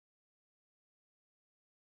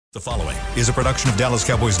The following is a production of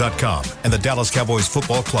DallasCowboys.com and the Dallas Cowboys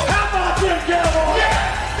Football Club. How about them Cowboys?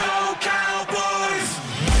 Yeah! Go Cowboys!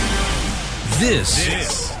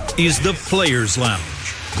 This is the Players Lounge,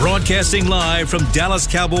 broadcasting live from Dallas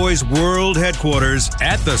Cowboys World Headquarters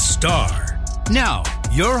at the Star. Now,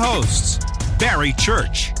 your hosts, Barry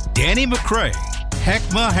Church, Danny McCray,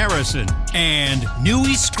 Heckma Harrison, and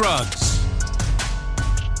Newy Scruggs.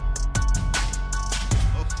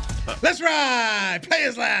 Let's ride!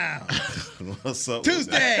 Players Lounge. What's up?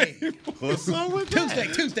 Tuesday. What's up with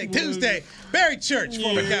Tuesday. Barry Church,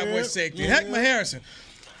 former Cowboys safety. Heckma Harrison,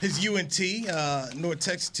 his UNT, North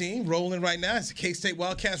Texas team, rolling right now. It's the K-State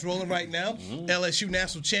Wildcats rolling right now. LSU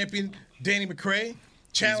national champion, Danny McCray,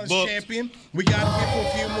 challenge champion. We got him here for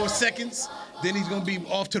a few more seconds. Then he's going to be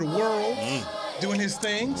off to the world doing his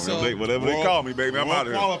thing. Whatever they call me, baby, I'm out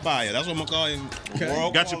here. Qualifier. That's what I'm going to call him. Okay.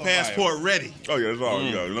 World Got your qualifier. passport ready. Oh, yeah, that's all.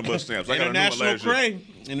 Yeah, no bus stamps. I got a new one last year.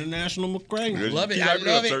 International McCray. Love it. Keep I hyping it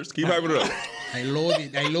love up, it. Church. Keep hyping it up. I love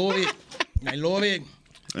it.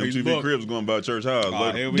 MTV Cribs going by Church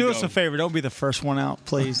House. Here we Do go. us a favor. Don't be the first one out,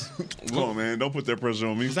 please. Come on, man. Don't put that pressure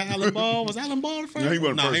on me. Was that Alan Ball? Was Alan Ball the first? No, he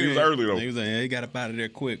wasn't first. He was early, though. He got up out of there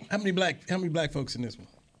quick. How many black folks in this one?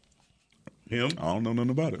 Him? I don't know nothing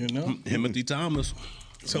about it. You know? Timothy Thomas.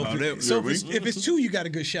 So, No, if it's two, you got a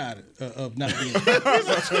good shot of not being. Trying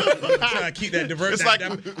to keep that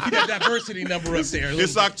keep that diversity number up there.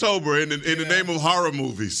 It's October in the name of horror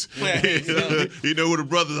movies. You know where the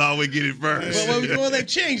brothers always get it first. Well, they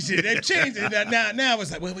changed it. Now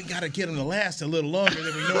it's like, well, we got to get them to last a little longer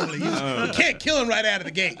than we normally use. We can't kill them right out of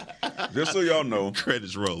the gate. Just so y'all know,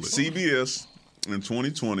 Credits rolling. CBS in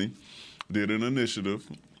 2020 did an initiative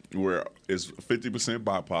where it's 50%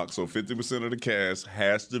 BIPOC, so 50% of the cast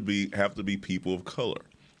have to be people of color.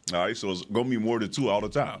 All right, so it's gonna be more than two all the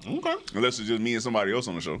time. Okay. Unless it's just me and somebody else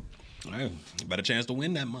on the show. Hey, better chance to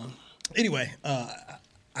win that month. Anyway,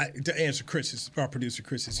 to answer our producer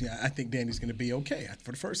Chris's, I think Danny's going to be okay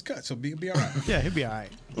for the first cut, so be all right. Yeah, he'll be all right.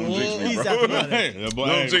 Don't jinx me, He's bro. out the Hey, boy.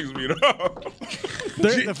 Don't jinx me, dog.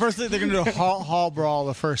 The first thing they're going to do a hall brawl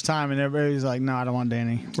the first time, and everybody's like, no, I don't want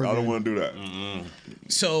Danny. I don't want to do that.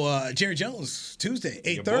 So Jerry Jones, Tuesday,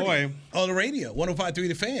 8:30 on the radio, 105.3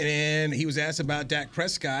 The Fan, and he was asked about Dak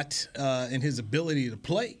Prescott and his ability to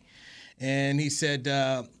play. And he said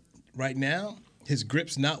right now, his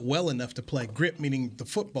grip's not well enough to play. Grip meaning the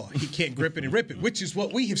football. He can't grip it and rip it, which is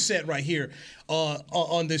what we have said right here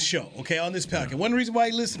on this show, okay, on this podcast. One reason why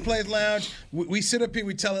you listen to Players Lounge, we sit up here,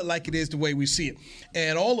 we tell it like it is the way we see it.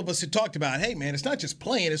 And all of us have talked about, hey, man, it's not just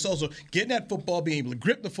playing, it's also getting that football, being able to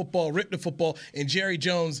grip the football, rip the football. And Jerry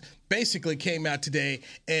Jones basically came out today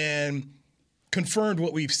and confirmed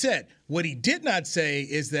what we've said. What he did not say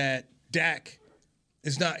is that Dak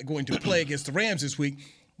is not going to play against the Rams this week.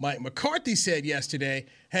 Mike McCarthy said yesterday,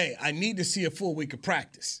 hey, I need to see a full week of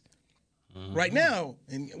practice. Right now,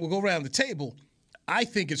 and we'll go around the table, I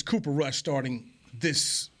think it's Cooper Rush starting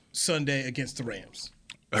this Sunday against the Rams.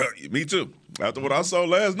 Me too. After what I saw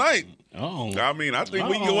last night. Oh. I mean, I think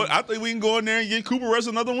we can go in there and get Cooper Rush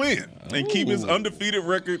another win and keep his undefeated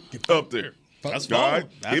record up there. That's all four. right?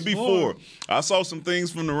 It'd be four. I saw some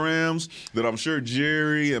things from the Rams that I'm sure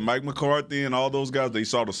Jerry and Mike McCarthy and all those guys, they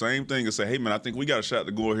saw the same thing and said, hey, man, I think we got a shot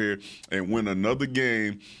to go here and win another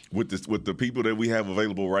game with the people that we have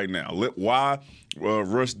available right now. Why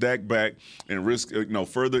rush Dak back and risk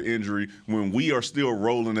further injury when we are still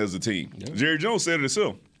rolling as a team? Yep. Jerry Jones said it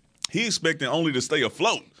himself. He expecting only to stay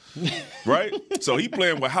afloat, right? So he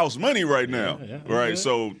playing with house money right now, right?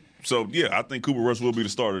 So yeah, I think Cooper Rush will be the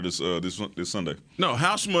starter this Sunday. No,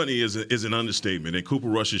 house money is an understatement, and Cooper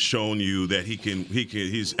Rush has shown you that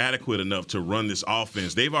he's adequate enough to run this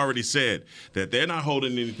offense. They've already said that they're not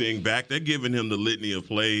holding anything back. They're giving him the litany of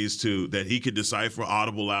plays that he could decipher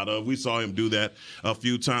audible out of. We saw him do that a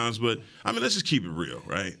few times, but I mean, let's just keep it real,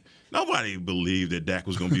 right? Nobody believed that Dak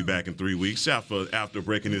was going to be back in 3 weeks after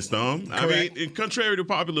breaking his thumb. Correct. I mean, contrary to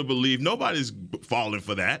popular belief, nobody's falling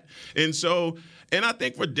for that. And I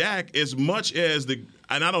think for Dak, as much as and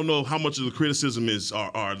I don't know how much of the criticism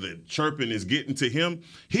or the chirping is getting to him,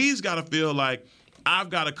 he's got to feel like, I've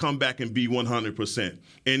got to come back and be 100%.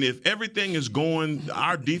 And if everything is going,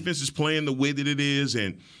 our defense is playing the way that it is,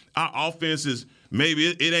 and our offense is maybe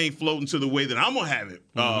it ain't floating to the way that I'm gonna have it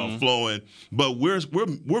flowing, but we're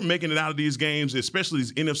making it out of these games, especially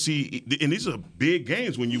these NFC, and these are big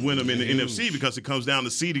games when you win them in the NFC because it comes down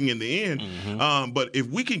to seeding in the end. But if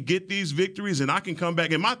we can get these victories, and I can come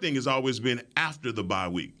back, and my thing has always been after the bye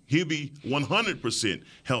week. He'll be 100%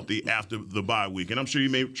 healthy after the bye week. And I'm sure he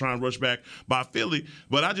may try and rush back by Philly,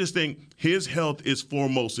 but I just think his health is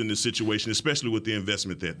foremost in this situation, especially with the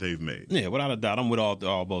investment that they've made. Yeah, without a doubt. I'm with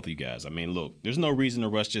all both of you guys. I mean, look, there's no reason to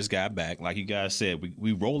rush this guy back. Like you guys said,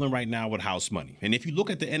 we rolling right now with house money. And if you look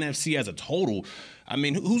at the NFC as a total, I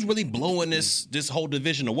mean, who's really blowing this whole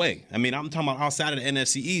division away? I mean, I'm talking about outside of the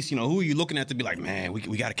NFC East. Who are you looking at to be like, man,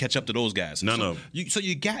 we got to catch up to those guys? None of them. So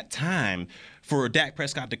you got time for Dak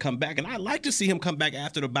Prescott to come back, and I'd like to see him come back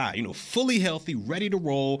after the bye, fully healthy, ready to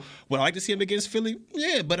roll. Would I like to see him against Philly?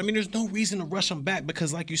 Yeah, but I mean, there's no reason to rush him back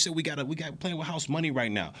because, like you said, we got playing with house money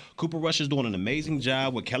right now. Cooper Rush is doing an amazing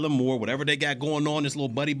job with Kellen Moore, whatever they got going on, this little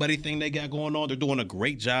buddy thing they got going on. They're doing a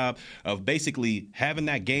great job of basically having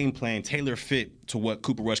that game plan tailor fit to what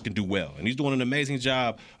Cooper Rush can do well, and he's doing an amazing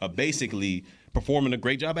job of basically performing a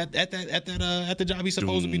great job at the job he's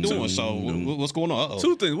supposed to be doing. So what's going on? Uh-oh.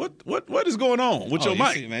 Two things. What is going on with your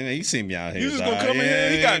mic? You see me out here. You just gonna come in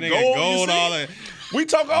here? He got gold. All that. We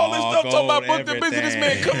talk all this stuff. Talking about book the business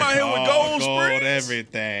man. Come out here with gold springs.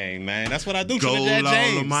 Everything, man. That's what I do. Gold all of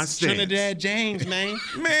my stats. Trinidad James, man.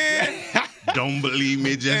 Don't believe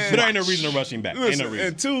me, just But there ain't no reason to rush him back. Listen, ain't no reason.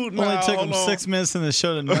 and two, Only took him 6 minutes in the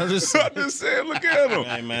show to notice. I'm just saying, look at him.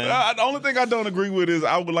 Hey, man. The only thing I don't agree with is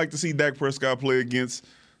I would like to see Dak Prescott play against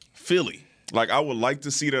Philly. Like, I would like to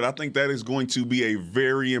see that. I think that is going to be a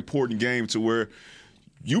very important game to where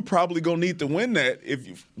you probably gonna need to win that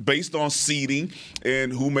based on seeding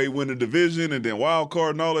and who may win the division and then wild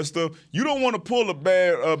card and all that stuff. You don't want to pull a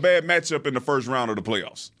bad matchup in the first round of the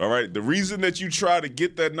playoffs. All right. The reason that you try to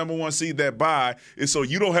get that number one seed, that bye, is so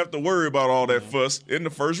you don't have to worry about all that fuss in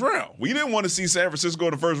the first round. We didn't want to see San Francisco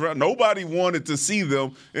in the first round. Nobody wanted to see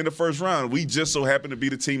them in the first round. We just so happened to be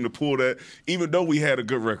the team to pull that, even though we had a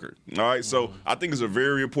good record. All right. So I think it's a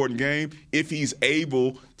very important game. If he's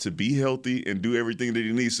able to be healthy and do everything that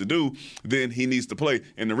he needs to do, then he needs to play.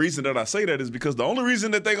 And the reason that I say that is because the only reason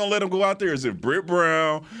that they're going to let him go out there is if Britt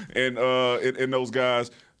Brown and those guys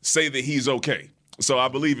say that he's okay. So I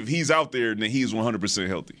believe if he's out there, then he's 100%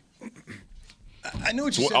 healthy. I know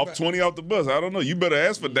what you said. Off 20 off the bus. I don't know. You better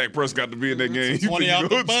ask for Dak Prescott to be in that game. 20 you off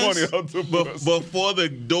the bus? 20 off the bus. Before the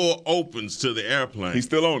door opens to the airplane. He's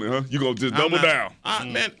still on it, huh? You going to just double down.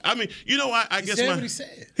 Man, I mean, I guess what he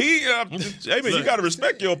said. Hey, man, you got to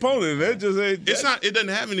respect your opponent. That just ain't. It doesn't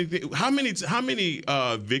have anything. How many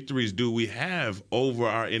victories do we have over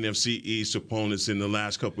our NFC East opponents in the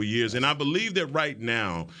last couple of years? And I believe that right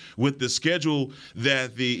now, with the schedule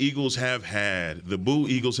that the Eagles have had, the Boo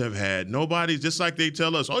Eagles have had, nobody's just like they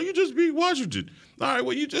tell us, oh, you just beat Washington. All right,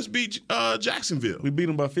 well, you just beat Jacksonville. We beat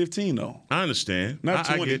them by 15, though. I understand. Not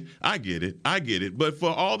 20. I get it. But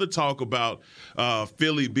for all the talk about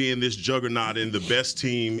Philly being this juggernaut and the best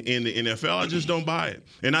team in the NFL, I just don't buy it.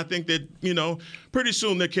 And I think that, pretty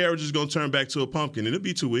soon their carriage is going to turn back to a pumpkin. It'll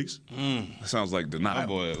be 2 weeks. That sounds like denial.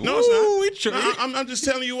 No, it's not. I'm just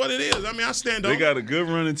telling you what it is. I mean, I stand on it. They got a good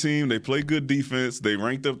running team. They play good defense. They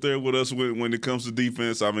ranked up there with us when it comes to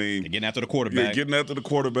defense. I mean, they're getting after the quarterback. Yeah, getting after the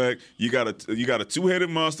quarterback. You got a two-headed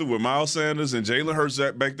monster with Miles Sanders and Jalen Hurts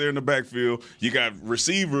back there in the backfield. You got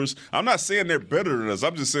receivers. I'm not saying they're better than us.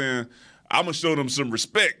 I'm just saying I'm going to show them some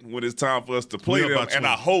respect when it's time for us to play them. And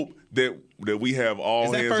I hope that we have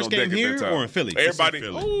all hands on deck at that time. Is that first game here or in Philly?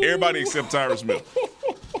 Everybody except Tyrus Smith.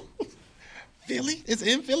 Philly? It's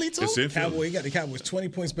in Philly, too? It's in Philly. You got the Cowboys 20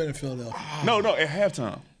 points better than Philadelphia. No, at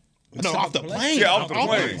halftime. No, off the plane. Yeah, off the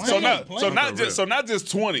plane. So not just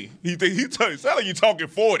 20. He sound like you talking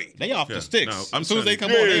 40. They off the sticks. No, as soon as they come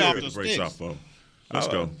on, they off the sticks. Let's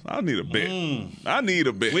go. I need a bet. I need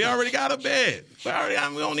a bet. We already got a bet. We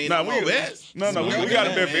don't need no more bets. No, we got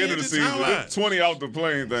a bet for the end of the season. This 20 off the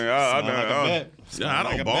plane thing. I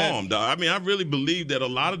don't bomb, dog. I mean, I really believe that a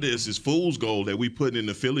lot of this is fool's gold that we putting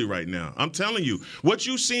into Philly right now. I'm telling you, what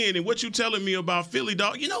you seeing and what you telling me about Philly,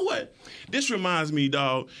 dog. You know what? This reminds me,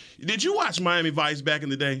 dog. Did you watch Miami Vice back in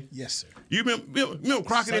the day? Yes, sir. You remember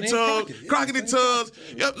Crockett and Tubbs? Crockett and Tubbs.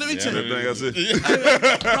 Yep, let me tell you. That thing I said.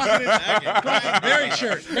 Very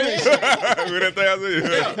shirt. That thing I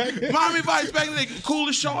said. Miami Vice back in the day,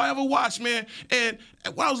 coolest show I ever watched, man. And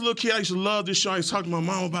when I was a little kid, I used to love this show. I used to talk to my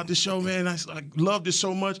mom about this show, man. I loved it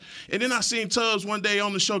so much. And then I seen Tubbs one day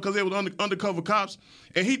on the show because they were undercover cops,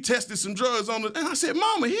 and he tested some drugs on and I said,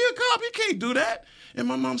 Mama, he a cop. He can't do that. And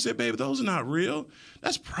my mom said, baby, those are not real.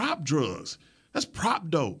 That's prop drugs. That's prop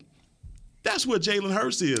dope. That's what Jalen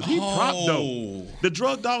Hurts is. He prop dope. The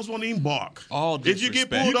drug dogs won't even bark. If you get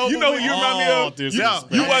pulled over, you know who you remind me of?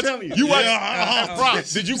 You watch.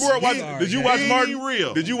 Did you grow up watching? Did you watch Martin?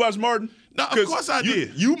 Real. Did you watch Martin? No, of course I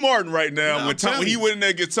did. You Martin right now. No, when he went in there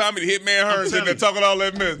and get Tommy the Hitman Hearns in there talking all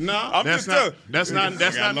that mess. No, I'm that's just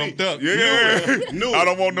not me. Yeah. No. I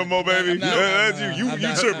don't want no more, baby. I'm That's you. You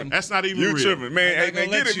not- tripping. That's not even You real. tripping, man. Hey, man,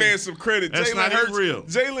 let get a you. man some credit. That's not even real.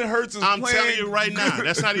 Jalen Hurts is I'm playing. telling you right now,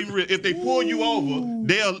 that's not even real. If they pull you over,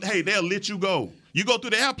 they'll let you go. You go through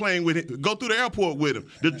the airplane with it. Go through the airport with him.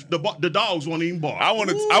 The dogs won't even bark. I want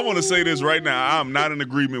to say this right now. I'm not in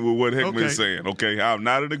agreement with what Heckman is saying. Okay, I'm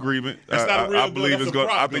not in agreement. That's not a real I believe that's it's a going.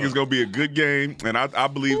 prop, I think it's going to be a good game, and I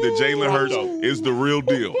believe that Jalen Hurts is the real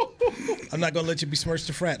deal. I'm not gonna let you besmirch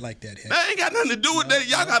the frat like that. That ain't got nothing to do with that.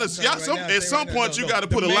 Y'all got to. At some point, you got to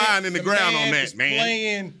put a line in the ground on that, man.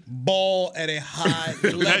 Playing ball at a high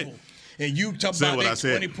level. And you talk about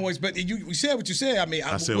 20 points, but you said what you said. I mean,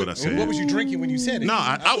 I said what I said. What was you drinking when you said it? No,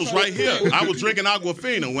 I was right here. I was drinking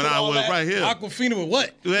Aquafina when I was right here. Aquafina with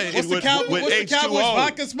what? What's the H2O. Cowboys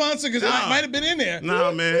vodka sponsor? Because it might have been in there.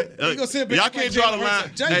 Nah, man. Y'all can't draw the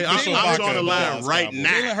line. Hey, I'm drawing the line right now.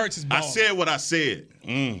 Jalen Hurts is balling. I said what I said.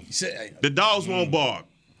 The dogs won't bark.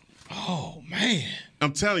 Oh man,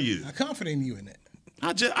 I'm telling you. I'm confident in you in that.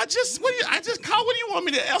 What do you want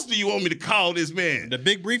me to else do you want me to call this man? The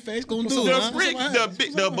big briefcase gonna do it.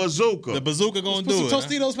 The bazooka. The bazooka gonna do it. Let's put some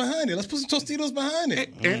Tostitos behind it. Let's put some Tostitos behind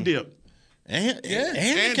it. And dip. And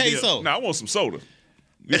queso. Now I want some soda.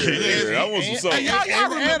 I want some soda. Y'all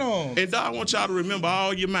remember. And I want y'all to remember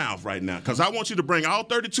all your mouth right now, because I want you to bring all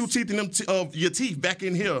 32 teeth in them of your teeth back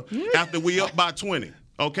in here after we up by 20.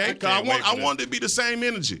 Okay, because I want it to be the same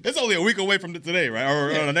energy. It's only a week away from today, right?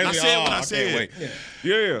 I said what I said.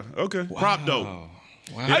 Yeah. Okay. Prop though. Wow.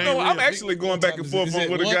 I know. I'm actually going back and forth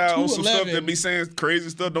with a guy on some stuff that be saying crazy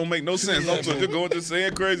stuff don't make no sense. I'm just going to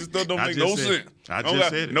saying crazy stuff don't make no sense. I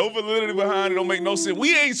just said it. No validity behind it. Don't make no sense.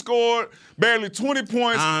 We ain't scored barely 20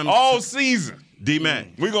 points all season. D-Mac.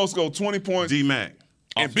 We gonna score 20 points. D-Mac.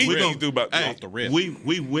 And beat these dudes off the rip.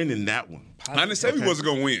 We winning that one. I didn't say we wasn't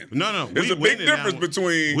gonna win. No. There's a big difference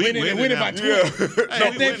between winning and winning by 20. Hey,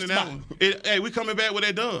 we winning that one. Hey, we coming back with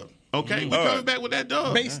that dub. Okay, we coming back with that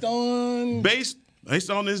dub. Based on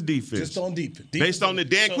this defense. Just on defense. Based on the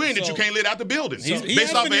Dan Quinn that you can't let out the building.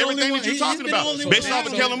 Based off of everything that you're talking about. Based off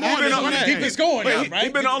of Kellen Moore. He's going now, right?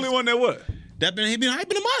 He's been the only one that what? He been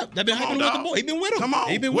hyping him up. That been hyping him with the boy. He been with him. Come on.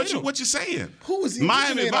 He been with him. What you saying? Who was he?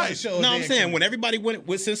 Miami Vice. No, I'm saying when everybody went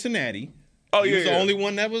with Cincinnati. Oh, he was the only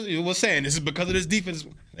one that was saying this is because of this defense.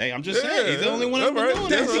 Hey, I'm just saying he's the only one that's been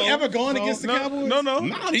doing Has it. he ever gone against the Cowboys? No,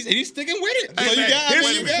 he's sticking with it.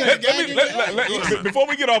 Before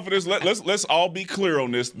we get off of this, let's all be clear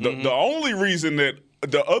on this. The only reason that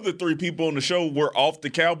the other three people on the show were off the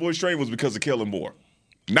Cowboys train was because of Kellen Moore.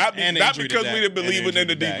 Not because we didn't believe in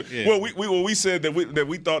the defense. Yeah. Well, we said that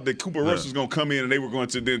we thought that Cooper Rush was going to come in and they were going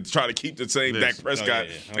to then try to keep the same Dak Prescott,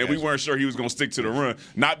 and we weren't sure he was going to stick to the run,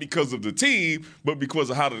 not because of the team, but because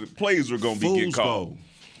of how the plays were going to be getting called.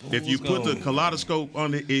 If you put the kaleidoscope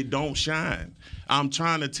on it, it don't shine. I'm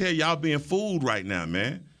trying to tell y'all being fooled right now,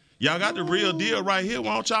 man. Y'all got the real deal right here.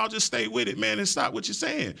 Why don't y'all just stay with it, man, and stop what you're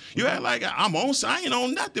saying? You act like I ain't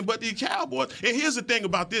on nothing but the Cowboys. And here's the thing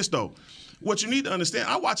about this, though. What you need to understand,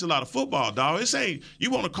 I watch a lot of football, dog. This ain't, you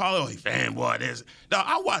want to call it, fanboy, this. Dog,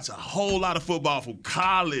 I watch a whole lot of football from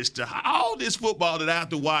college to all this football that I have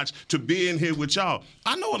to watch to be in here with y'all.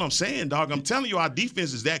 I know what I'm saying, dog. I'm telling you, our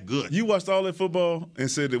defense is that good. You watched all that football and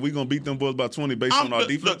said that we're going to beat them boys by 20 based on our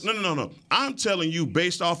defense? Look, no. I'm telling you,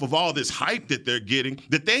 based off of all this hype that they're getting,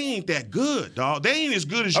 that they ain't that good, dog. They ain't as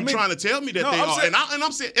good as you're trying to tell me that they are. And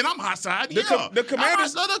I'm high-siding, The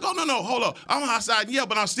Commanders. No, hold up. I'm high-siding,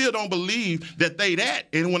 but I still don't believe that they that.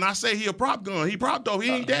 And when I say he a prop gun, he prop though. He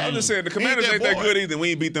ain't that. I'm just saying the Commanders ain't that good either.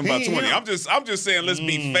 We ain't beat them by 20. I'm just saying let's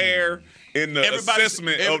be fair in the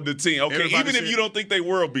assessment of the team. Okay, even if you don't think they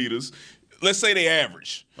world beaters, let's say they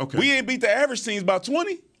average. Okay, we ain't beat the average teams by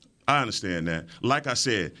 20. I understand that. Like I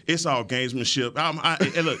said, it's all gamesmanship. I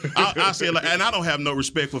say, and I don't have no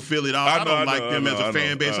respect for Philly at all. I don't like them as a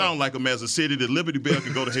fan base. I don't like them as a city. The Liberty Bell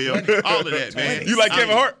can go to hell. All of that, man. You like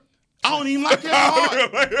Kevin Hart? I don't even like Kevin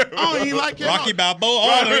Hart. Rocky Balboa.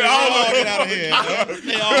 All get out of here.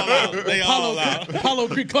 They all out. Apollo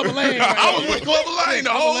Creek Club of Lane. I was with Club of Lane the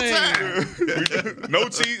whole time. No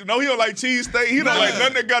cheese. No, he don't like cheese steak. He don't like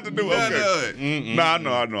nothing that got to do. Okay. Nah, I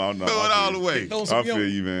know. Throw it all the way. I feel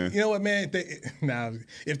you, man. You know what, man?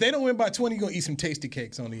 If they don't win by 20, you're going to eat some tasty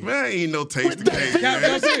cakes on the end. Man, ain't no tasty cakes. Right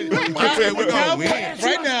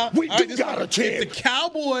now, we got a chance. If the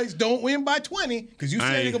Cowboys don't win by 20, because you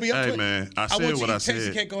said they're going to be up Hey, man, I said what I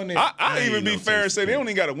said. Cake on there. I even be fair and say they don't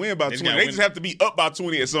even got to win by 20. They just have to be up by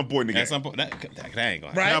 20 at some point in the game. At some point, that ain't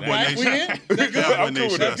going to Right, Cowboy we in? I'm cool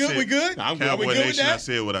with that. Good, we good? Cowboy Nation, I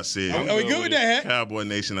said what I said. Are we good with that, Hat? Cowboy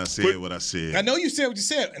Nation, I said what I said. I know you said what you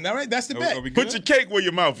said. And all right, that's the bet. Put your cake where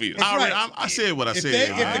your mouth is. I said what I said.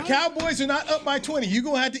 If the Cowboys are not up by 20, you're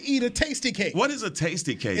going to have to eat a tasty cake. What is a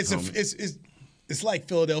tasty cake? It's like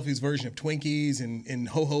Philadelphia's version of Twinkies and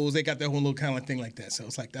Ho-Hos. They got their whole little kind of thing like that. So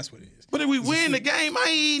it's like, that's what it is. But if we win the game, I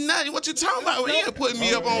ain't eating nothing. What you talking about? You ain't putting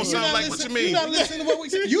me up on something like what you mean? You're not listening to what we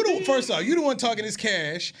say. First off, you the one talking this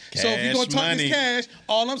cash. So if you're going to talk this cash,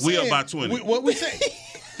 all I'm saying. We up by 20. What we say.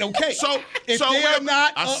 Okay. So if they are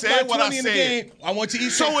not I up said by what 20 I in the said. game, I want you to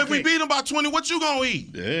eat. So if we beat them by 20, what you gonna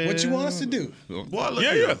eat? What you want us to do? Boy, look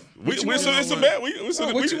Yeah. It's a bet.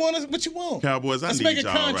 What you want? Cowboys, Let's need make a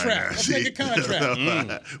y'all contract. right now. Let's make a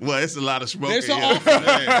contract. Well, it's a lot of smoke There's in an here. offer.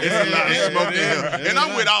 It's a lot of smoke in here. And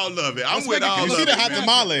I'm with all of it. I'm with all of it. You see the hot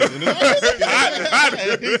tamale.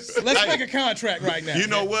 Let's make a contract right now. You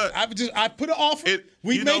know what? I put an offer.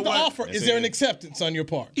 We you know made the what? offer. Is there an acceptance on your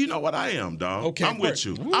part? You know what I am, dog. Okay, I'm with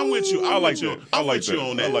you. I'm with you. I like that. I'm with you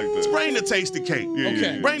on that. I like that. Bring the tasty cake.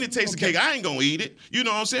 Okay. Bring the tasty cake. I ain't gonna eat it. You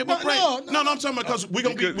know what I'm saying? But No, I'm talking about because we're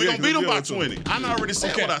gonna beat them by 20. I already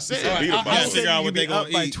said what I said. All right. You gotta figure out what they up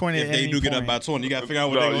gonna by eat 20 if at they any do get up point. by 20. You gotta figure out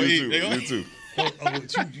what they gonna eat. You too.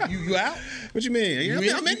 You out? What you mean?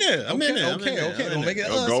 I'm in there. I'm in there. Okay. Don't make it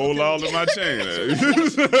A us. gold all in my chain.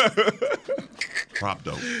 Prop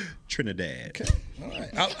dope. Trinidad. All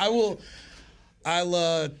right.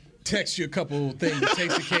 I'll text you a couple things to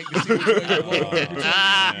taste the cake to see which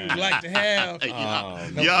one you'd like to have.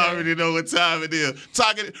 Y'all already know what time it is.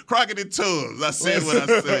 Crockett and Tubbs. I said what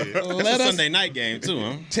I said. It's a Sunday night game too,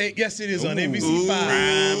 huh? Yes, it is on NBC 5.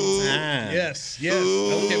 Prime time. Yes.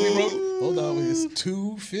 Okay, we wrote. Hold on, it's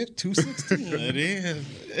 2:16. It is.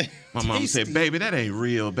 My mom said, "Baby, that ain't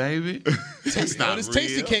real, baby. That's not this real."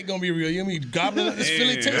 tasty cake gonna be real. You mean gobbling up this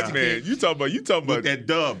Philly tasty Man, cake? you talking about that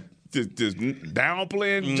dub. just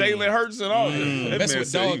downplaying Jalen Hurts and all that. That's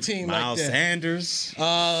what dog team like Miles that. Sanders.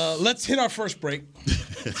 Let's hit our first break. We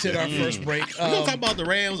gonna talk about the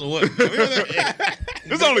Rams or what?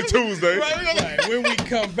 It's only Tuesday. Right, when we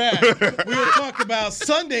come back, we'll talk about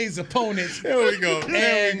Sunday's opponents. There we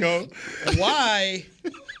go. Why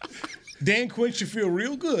Dan Quinn should feel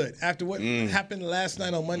real good after what happened last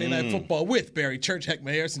night on Monday Night Football with Barry Church,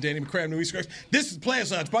 Heckman Harrison, Danny McCray, and Luis Griggs. This is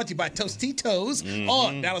Players Lounge, brought to you by Tostitos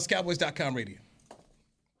on DallasCowboys.com radio.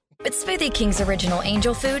 With Smoothie King's original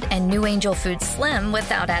Angel Food and new Angel Food Slim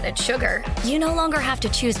without added sugar, you no longer have to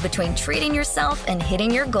choose between treating yourself and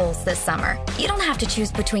hitting your goals this summer. You don't have to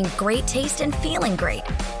choose between great taste and feeling great.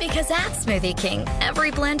 Because at Smoothie King,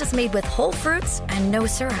 every blend is made with whole fruits and no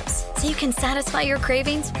syrups, so you can satisfy your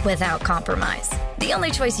cravings without compromise. The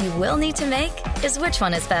only choice you will need to make is which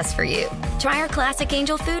one is best for you. Try our classic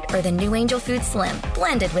Angel Food or the new Angel Food Slim,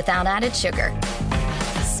 blended without added sugar.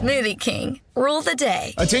 Smoothie King. Rule the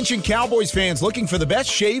day. Attention Cowboys fans looking for the best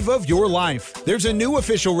shave of your life. There's a new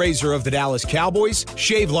official razor of the Dallas Cowboys,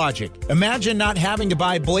 Shave Logic. Imagine not having to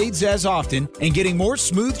buy blades as often and getting more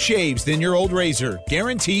smooth shaves than your old razor,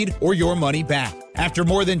 guaranteed or your money back. After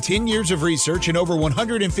more than 10 years of research and over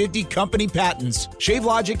 150 company patents,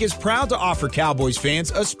 ShaveLogic is proud to offer Cowboys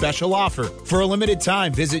fans a special offer. For a limited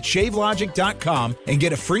time, visit ShaveLogic.com and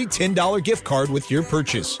get a free $10 gift card with your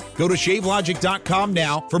purchase. Go to ShaveLogic.com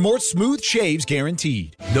now for more smooth shaves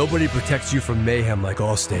guaranteed. Nobody protects you from mayhem like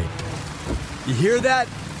Allstate. You hear that?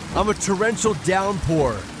 I'm a torrential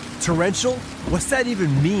downpour. Torrential? What's that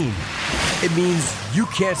even mean? It means you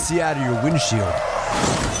can't see out of your windshield.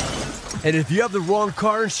 And if you have the wrong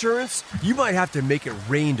car insurance, you might have to make it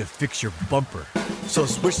rain to fix your bumper. So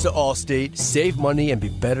switch to Allstate, save money, and be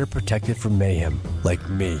better protected from mayhem, like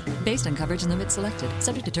me. Based on coverage and limits selected.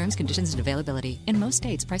 Subject to terms, conditions, and availability. In most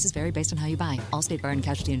states, prices vary based on how you buy. Allstate Bar and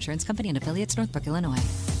Casualty Insurance Company and affiliates, Northbrook, Illinois.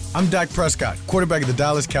 I'm Dak Prescott, quarterback of the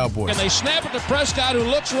Dallas Cowboys. And they snap it to Prescott, who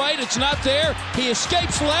looks right. It's not there. He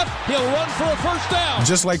escapes left. He'll run for a first down.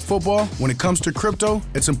 Just like football, when it comes to crypto,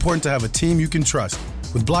 it's important to have a team you can trust.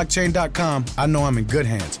 With Blockchain.com, I know I'm in good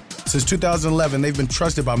hands. Since 2011, they've been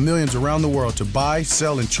trusted by millions around the world to buy,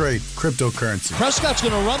 sell, and trade cryptocurrency. Prescott's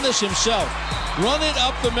going to run this himself. Run it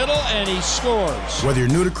up the middle, and he scores. Whether you're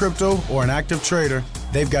new to crypto or an active trader,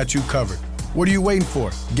 they've got you covered. What are you waiting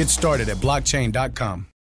for? Get started at Blockchain.com.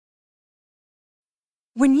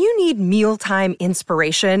 When you need mealtime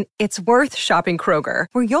inspiration, it's worth shopping Kroger,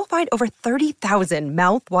 where you'll find over 30,000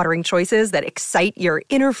 mouth-watering choices that excite your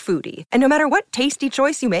inner foodie. And no matter what tasty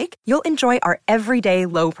choice you make, you'll enjoy our everyday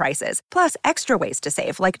low prices, plus extra ways to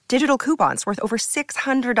save, like digital coupons worth over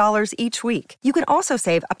 $600 each week. You can also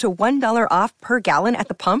save up to $1 off per gallon at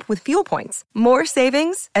the pump with fuel points. More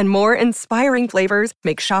savings and more inspiring flavors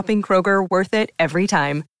make shopping Kroger worth it every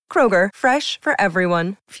time. Kroger, fresh for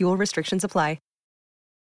everyone. Fuel restrictions apply.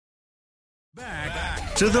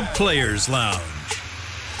 Back to the Players Lounge.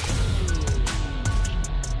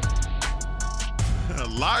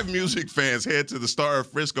 Live music fans head to the Star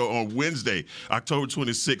of Frisco on Wednesday, October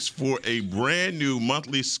 26th for a brand new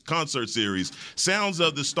monthly concert series, Sounds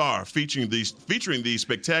of the Star, featuring the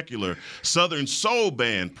spectacular Southern soul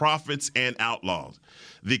band Prophets and Outlaws.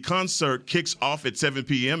 The concert kicks off at 7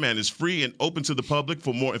 p.m. and is free and open to the public.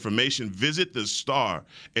 For more information, visit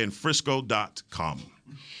thestarinfrisco.com.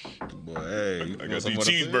 Boy, hey, I got these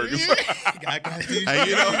cheeseburgers. I got these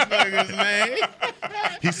cheeseburgers, man.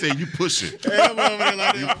 He said, "You pushing? Hey, I'm over there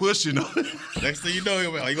like you pushing?" Next thing you know,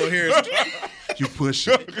 you're gonna hear it. You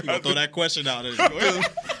pushing? You gonna throw that question out there?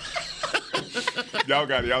 Y'all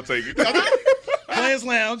got it. Y'all take it. Players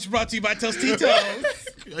Lounge brought to you by Tostitos.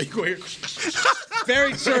 You go here.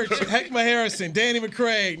 Barry Church, Heckma Harrison, Danny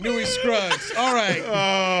McCray, Newey Scruggs. All right.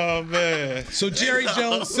 Oh man. So Jerry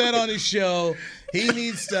Jones said on his show, he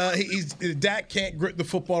needs Dak can't grip the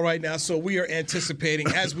football right now, so we are anticipating,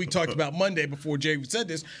 as we talked about Monday before Jerry said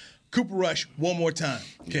this, Cooper Rush one more time.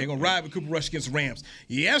 Okay, going to ride with Cooper Rush against the Rams.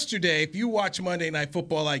 Yesterday, if you watch Monday Night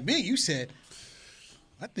Football like me, you said,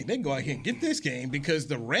 I think they can go out here and get this game because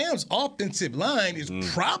the Rams' offensive line is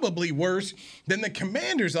probably worse than the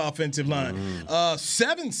Commanders' offensive line.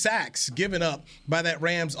 7 sacks given up by that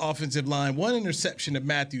Rams' offensive line, 1 interception of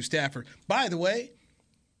Matthew Stafford. By the way,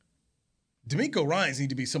 DeMeco Ryans need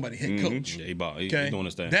to be somebody's head coach. Yeah, he's doing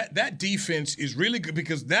his thing. That defense is really good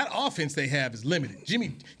because that offense they have is limited.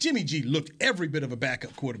 Jimmy G looked every bit of a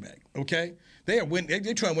backup quarterback. Okay, they're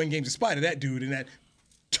trying to win games in spite of that dude and that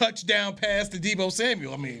touchdown pass to Deebo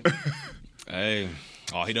Samuel. I mean, hey,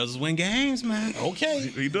 all he does is win games, man. Okay,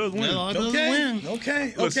 he does win. All he does is win.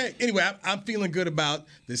 Okay. Anyway, I'm feeling good about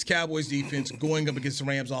this Cowboys defense going up against the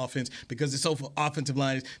Rams offense because this offensive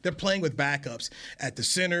line they're playing with backups at the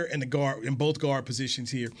center and the guard in both guard positions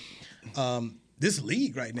here. This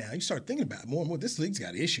league right now, you start thinking about it more and more. This league's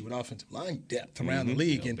got an issue with offensive line depth around the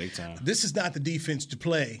league, and big time. This is not the defense to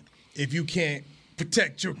play if you can't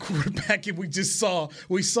protect your quarterback. And we saw it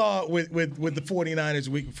with the 49ers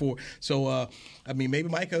the week before. So I mean, maybe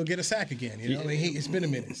Micah will get a sack again. You know, I mean, it's been a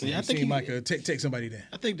minute since I've seen Micah take somebody down.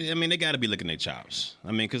 I think they got to be looking at chops. I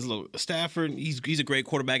mean, because look, Stafford, he's a great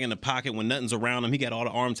quarterback in the pocket when nothing's around him. He got all the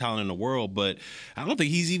arm talent in the world, but I don't think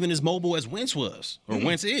he's even as mobile as Wentz was or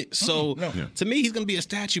Wentz is. So to me, he's going to be a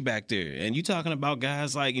statue back there. And you talking about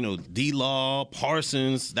guys like D-Law,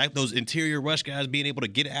 Parsons, those interior rush guys being able to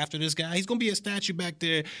get after this guy. He's going to be a statue back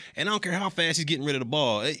there. And I don't care how fast he's getting rid of the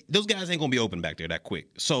ball. Those guys ain't going to be open back there that quick.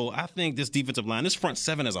 So I think this defensive line, this front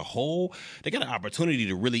seven as a whole, they got an opportunity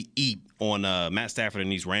to really eat on Matt Stafford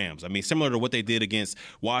and these Rams. I mean, similar to what they did against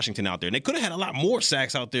Washington out there. And they could have had a lot more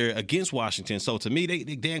sacks out there against Washington. So to me,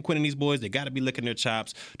 Dan Quinn and these boys, they got to be licking their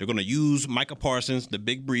chops. They're going to use Micah Parsons, the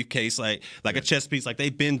big briefcase, like a chess piece like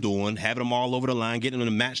they've been doing, having them all over the line, getting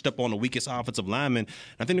them matched up on the weakest offensive lineman.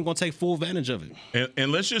 I think they're going to take full advantage of it.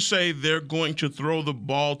 And let's just say they're going to throw the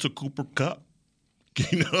ball to Cooper Kupp.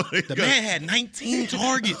 The man had 19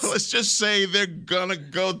 targets. Let's just say they're gonna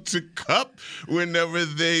go to Kupp whenever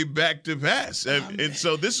they back to pass, and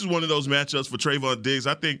so this is one of those matchups for Trayvon Diggs.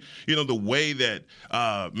 I think the way that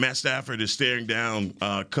Matt Stafford is staring down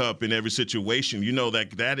Kupp in every situation.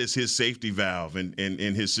 That is his safety valve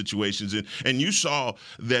in his situations, and you saw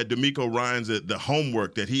that DeMeco Ryans, the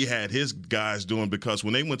homework that he had his guys doing, because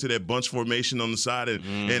when they went to that bunch formation on the side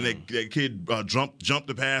and that kid jumped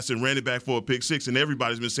the pass and ran it back for a pick six, and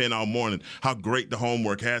everybody's been saying all morning how great the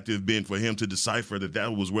homework had to have been for him to decipher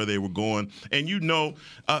that was where they were going. And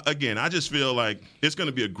again, I just feel like it's going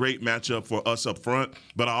to be a great matchup for us up front,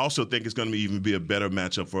 but I also think it's going to even be a better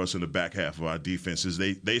matchup for us in the back half of our defense as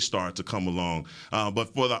they start to come along.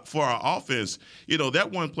 But for our offense,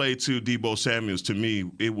 that one play to Deebo Samuels, to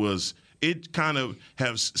me, it kind of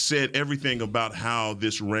has said everything about how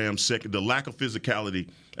this Rams second, the lack of physicality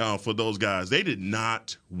for those guys. They did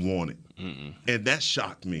not want it. And that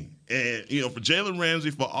shocked me. And, for Jalen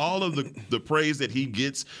Ramsey, for all of the praise that he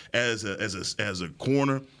gets as a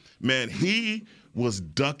corner, man, he was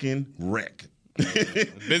ducking wreck.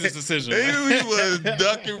 Business decision. He was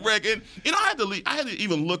ducking wreck. And, I had to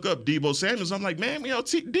even look up Deebo Samuels. I'm like, man,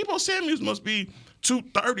 Deebo Samuels must be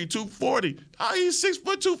 230, 240. He's 6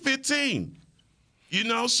 foot 215. You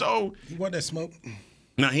know, so you want that smoke?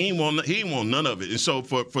 Now he ain't want none of it. And so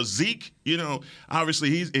for Zeke, you know,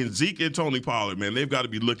 obviously Zeke and Tony Pollard, man, they've got to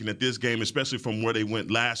be looking at this game, especially from where they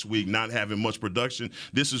went last week, not having much production.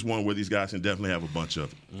 This is one where these guys can definitely have a bunch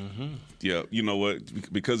of it. Mm-hmm. Yeah, you know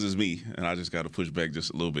what? Because it's me, and I just got to push back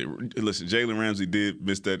just a little bit. Listen, Jalen Ramsey did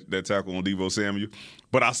miss that tackle on Deebo Samuel,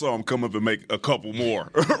 but I saw him come up and make a couple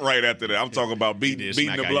more right after that. I'm talking about beating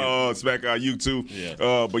the blood, smack out you too.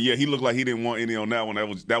 Yeah. But yeah, he looked like he didn't want any on that one.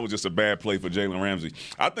 That was just a bad play for Jalen Ramsey.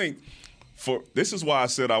 I think this is why I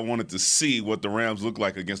said I wanted to see what the Rams look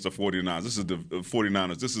like against the 49ers. This is the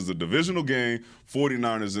 49ers. This is a divisional game.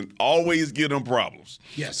 49ers and always give them problems.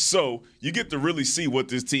 Yes. So you get to really see what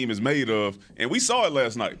this team is made of. And we saw it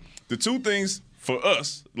last night. The two things for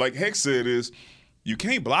us, like Heck said, is you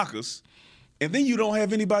can't block us, and then you don't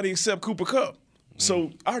have anybody except Cooper Kupp.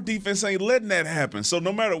 So our defense ain't letting that happen. So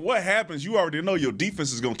no matter what happens, you already know your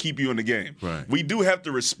defense is going to keep you in the game. Right. We do have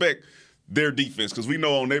to respect their defense, because we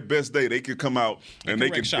know on their best day they could come out and they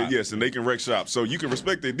can and they can wreck shop. So you can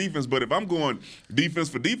respect their defense, but if I'm going defense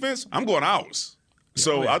for defense, I'm going ours.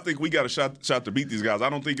 So I think we got a shot to beat these guys. I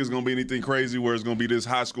don't think it's going to be anything crazy where it's going to be this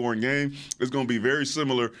high-scoring game. It's going to be very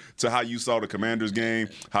similar to how you saw the Commanders game,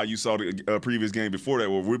 how you saw the previous game before that,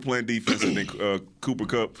 where we're playing defense and then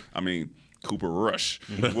Cooper Rush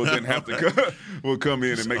will then have to will come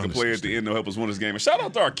in and make a play at the end to help us win this game. And shout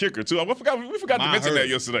out to our kicker too. We forgot to mention that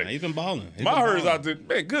yesterday. He's been balling. Maher's out there.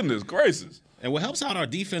 Man, goodness gracious. And what helps out our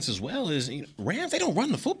defense as well is Rams, they don't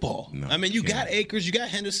run the football. No, I mean, you got Akers, you got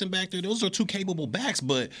Henderson back there. Those are two capable backs,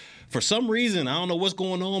 but for some reason, I don't know what's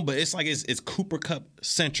going on, but it's like it's Cooper Kupp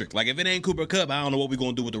centric. Like if it ain't Cooper Kupp, I don't know what we're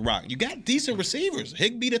going to do with the rock. You got decent receivers.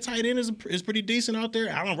 Higbee, the tight end, is pretty decent out there.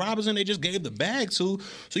 Allen Robinson, they just gave the bag to.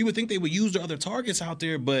 So you would think they would use their other targets out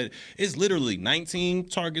there, but it's literally 19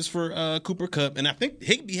 targets for Cooper Kupp, and I think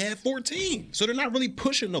Higbee had 14. So they're not really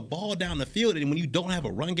pushing the ball down the field, and when you don't have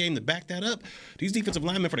a run game to back that up, these defensive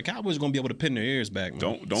linemen for the Cowboys are going to be able to pin their ears back.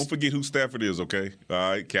 Man. Don't forget who Stafford is, okay? All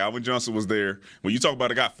right, Calvin Johnson was there. When you talk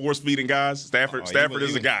about a guy force-feeding guys, Stafford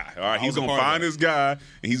is a guy. All right, he's going to find his guy,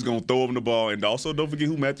 and he's going to throw him the ball. And also, don't forget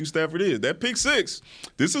who Matthew Stafford is. That pick six,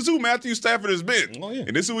 this is who Matthew Stafford has been. Oh, yeah.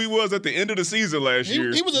 And this is who he was at the end of the season last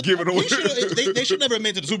year. He was giving away. They should never have made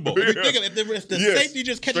it to the Super Bowl. Yeah. If the safety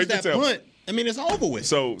just catches that punt, I mean, it's over with.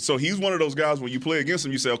 So he's one of those guys when you play against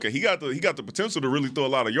him, you say, okay, he got the potential to really throw a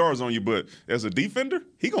lot of yards on you, but as a defender,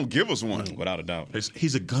 he gonna give us one. Without a doubt.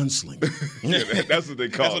 He's a gunslinger. Yeah, that's what they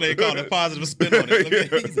call it. That's what they call it. Positive spin on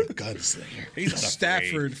it. He's a gunslinger. He's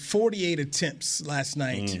Stafford, 48 attempts last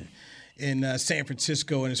night in San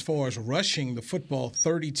Francisco, and as far as rushing the football,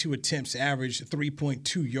 32 attempts, averaged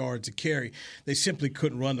 3.2 yards a carry. They simply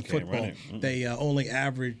couldn't run the football. They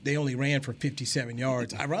only ran for 57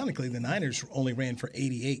 yards. Ironically, the Niners only ran for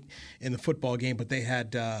 88 in the football game, but they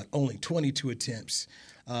had only 22 attempts.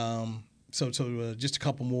 So just a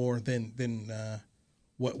couple more than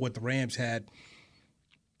what the Rams had.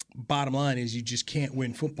 Bottom line is you just can't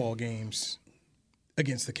win football games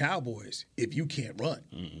against the Cowboys if you can't run.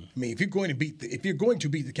 I mean, if you're going to beat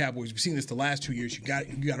the Cowboys, we've seen this the last 2 years. You got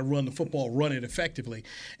to run the football, run it effectively.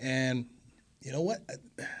 And you know what?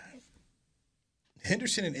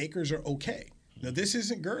 Henderson and Akers are okay. Now this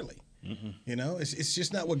isn't Gurley. You know, it's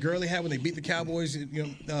just not what Gurley had when they beat the Cowboys.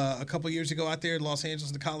 A couple of years ago out there in Los Angeles,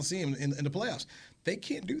 in the Coliseum in the playoffs. They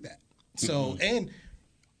can't do that. So and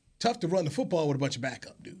tough to run the football with a bunch of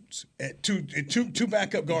backup dudes. At two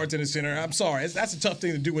backup guards in the center. I'm sorry, that's a tough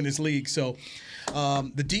thing to do in this league. So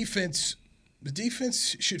the defense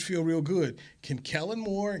should feel real good. Can Kellen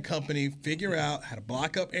Moore and company figure out how to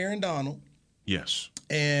block up Aaron Donald? Yes.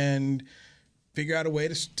 And figure out a way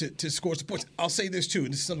to score some points. I'll say this too,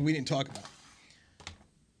 and this is something we didn't talk about.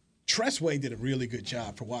 Tress Way did a really good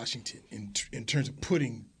job for Washington in terms of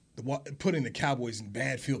putting the Cowboys in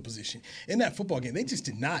bad field position. In that football game, they just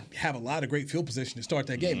did not have a lot of great field position to start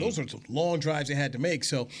that game. Those are some long drives they had to make.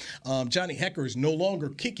 So Johnny Hekker is no longer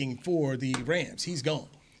kicking for the Rams. He's gone.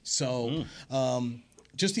 So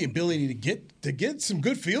just the ability to get some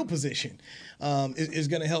good field position is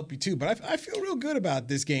going to help you too. But I feel real good about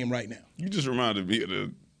this game right now. You just reminded me of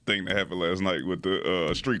the thing that happened last night with the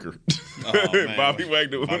streaker. Oh, Bobby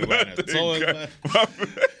Wagner.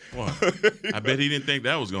 I bet he didn't think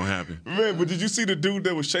that was going to happen. Man, but did you see the dude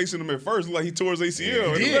that was chasing him at first? Like he tore his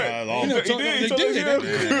ACL. He did.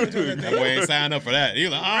 That boy ain't signed up for that. He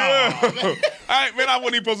was like, oh. All right, man, I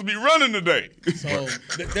wasn't even supposed to be running today. So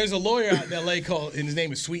there's a lawyer out in L.A. and his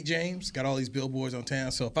name is Sweet James. Got all these billboards on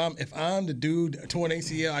town. So if I'm the dude torn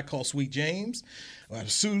ACL, I call Sweet James. I have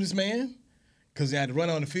to sue this man. because I had to run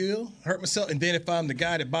on the field, hurt myself. And then if I'm the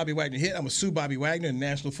guy that Bobby Wagner hit, I'm going to sue Bobby Wagner in the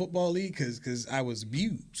National Football League because I was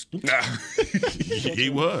abused. He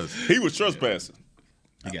was. He was trespassing.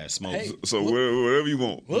 You got smoked. Hey, So whatever you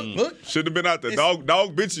want. Look. Shouldn't have been out there.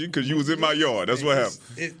 Dog bit you because you was in my yard. That's what happened.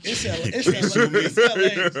 It's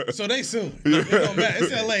LA. So they sue. It don't matter.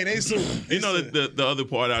 It's LA. They sue. You know, the other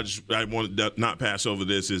part I want to not pass over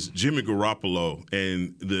this is Jimmy Garoppolo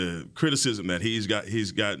and the criticism that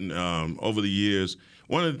he's gotten over the years.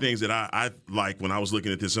 One of the things that I like when I was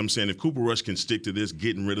looking at this, I'm saying if Cooper Rush can stick to this,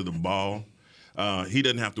 getting rid of the ball, he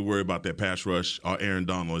doesn't have to worry about that pass rush or Aaron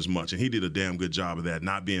Donald as much. And he did a damn good job of that,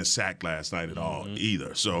 not being sacked last night at all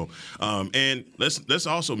either. So, and let's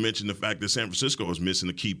also mention the fact that San Francisco was missing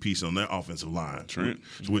a key piece on their offensive line,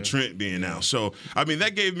 with Trent being out. So, I mean,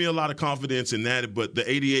 that gave me a lot of confidence in that. But the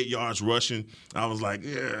 88 yards rushing, I was like,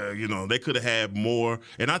 yeah, you know, they could have had more.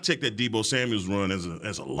 And I take that Deebo Samuel's run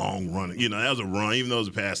as a long run. You know, that was a run, even though it was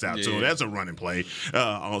a pass out. Yeah. So that's a running play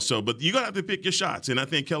also. But you're going to have to pick your shots. And I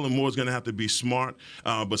think Kellen Moore's going to have to be smart,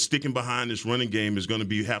 but sticking behind this running game is going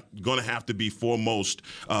to have to be foremost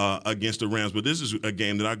against the Rams. But this is a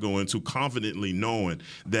game that I go into confidently knowing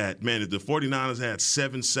that, man, if the 49ers had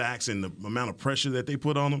 7 sacks and the amount of pressure that they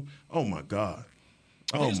put on them, oh, my God.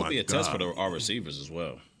 I think this will be a test for our receivers as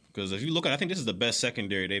well. Because if you look at it, I think this is the best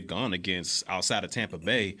secondary they've gone against outside of Tampa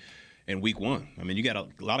Bay in week 1. I mean, you got a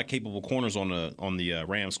lot of capable corners on the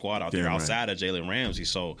Rams squad out there outside of Jalen Ramsey.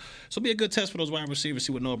 So it'll be a good test for those wide receivers,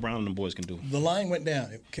 see what Noah Brown and the boys can do. The line went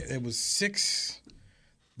down. It was 6.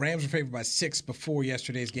 Rams were favored by 6 before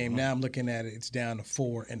yesterday's game. Now I'm looking at it, it's down to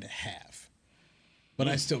 4.5. But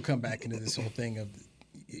I still come back into this whole thing of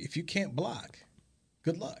if you can't block,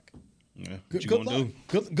 good luck. Yeah, good luck.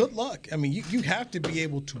 Good luck. I mean, you have to be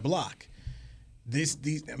able to block. I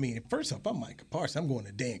mean, first off, I'm Micah Parsons. I'm going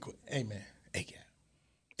to Dan quick. Hey, man. Hey,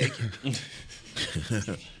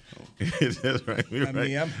 That's right. I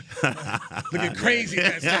mean, I'm looking crazy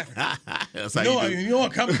at Stafford. You know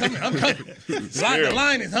what? I'm coming. The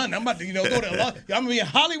line is hunting. I'm about to, go to. I'm gonna be in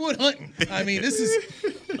Hollywood hunting. I mean, this is.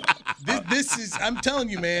 I'm telling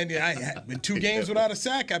you, man. I had been 2 games without a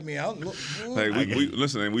sack. I mean, we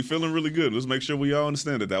listen, and we feeling really good. Let's make sure we all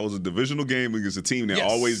understand that was a divisional game against a team that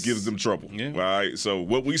always gives them trouble. Yeah. Right. So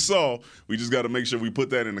what we saw, we just got to make sure we put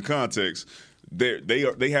that in the context.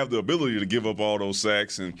 They have the ability to give up all those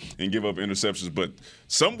sacks and give up interceptions, but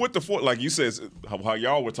some with the like you said, how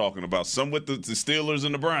y'all were talking about, some with the Steelers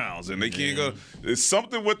and the Browns, and they can't go. It's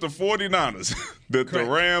something with the 49ers that the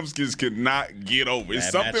Rams just cannot get over. It's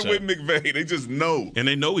something with McVay. They just know. And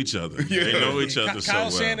they know each other. Yeah. They know each other so well.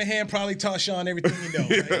 Kyle Shanahan probably taught Sean everything he knows.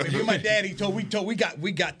 Right? If you're my daddy, we got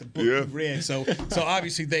the book we read. So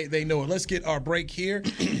obviously they know it. Let's get our break here,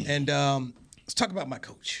 and let's talk about my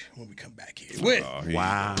coach when we come back here.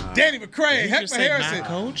 Wow. Danny McCray, Hector Harrison,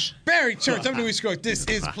 coach? Barry Church. I'm Louis Scruggs. This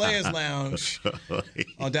is Players Lounge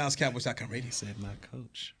on DallasCowboys.com radio. He said my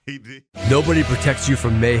coach. He did. Nobody protects you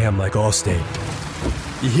from mayhem like Allstate.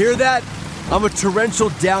 You hear that? I'm a torrential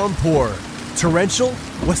downpour. Torrential?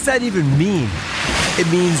 What's that even mean? It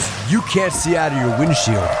means you can't see out of your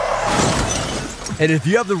windshield. And if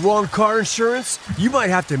you have the wrong car insurance, you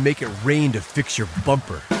might have to make it rain to fix your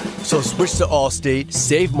bumper. So switch to Allstate,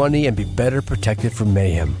 save money, and be better protected from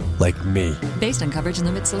mayhem, like me. Based on coverage and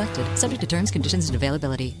limits selected, subject to terms, conditions, and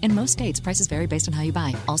availability. In most states, prices vary based on how you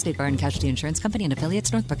buy. Allstate Bar and Casualty Insurance Company and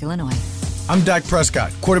affiliates, Northbrook, Illinois. I'm Dak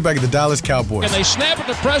Prescott, quarterback of the Dallas Cowboys. And they snap it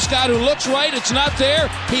to Prescott, who looks right. It's not there.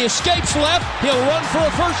 He escapes left. He'll run for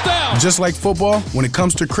a first down. Just like football, when it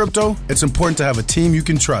comes to crypto, it's important to have a team you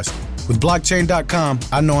can trust. With blockchain.com,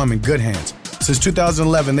 I know I'm in good hands. Since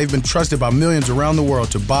 2011, they've been trusted by millions around the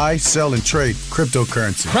world to buy, sell, and trade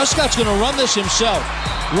cryptocurrency. Prescott's going to run this himself.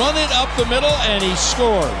 Run it up the middle, and he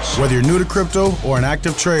scores. Whether you're new to crypto or an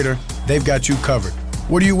active trader, they've got you covered.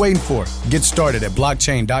 What are you waiting for? Get started at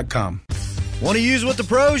blockchain.com. Want to use what the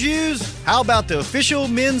pros use? How about the official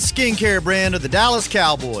men's skincare brand of the Dallas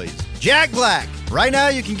Cowboys, Jack Black? Right now,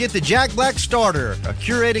 you can get the Jack Black Starter, a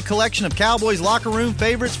curated collection of Cowboys locker room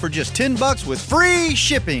favorites for just $10 with free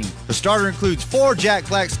shipping. The starter includes 4 Jack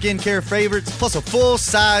Black skincare favorites, plus a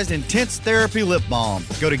full-sized intense therapy lip balm.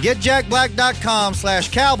 Go to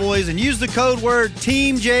getjackblack.com/Cowboys and use the code word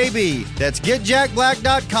TEAMJB. That's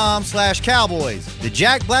getjackblack.com/Cowboys. The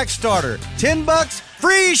Jack Black Starter, $10,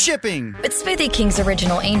 free shipping. With Smoothie King's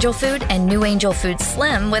original angel food and new angel food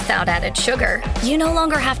slim without added sugar, you no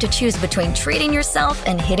longer have to choose between treating yourself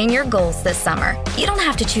and hitting your goals this summer. You don't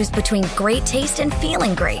have to choose between great taste and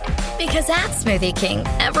feeling great. Because at Smoothie King,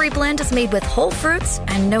 every blend is made with whole fruits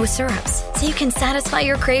and no syrups, so you can satisfy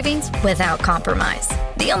your cravings without compromise.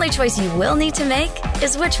 The only choice you will need to make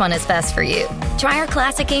is which one is best for you. Try our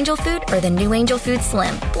classic angel food or the new angel food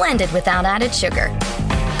slim, blended without added sugar.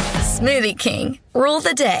 Smoothie King, rule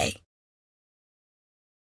the day.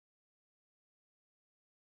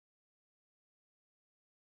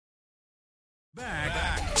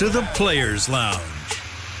 Back to the Players Lounge.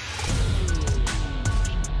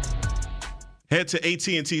 Head to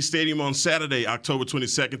AT&T Stadium on Saturday, October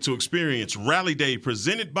 22nd to experience Rally Day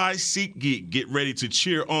presented by SeatGeek. Get ready to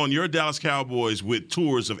cheer on your Dallas Cowboys with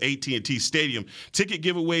tours of AT&T Stadium, ticket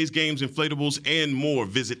giveaways, games, inflatables, and more.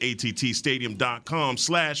 Visit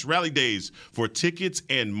attstadium.com/rallydays for tickets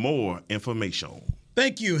and more information.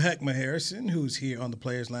 Thank you, Heckma Harrison, who's here on the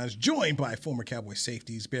Players Lounge, joined by former Cowboy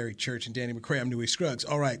safeties Barry Church and Danny McCray. I'm Newey Scruggs.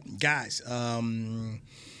 All right, guys,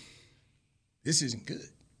 this isn't good.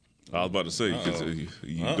 I was about to say,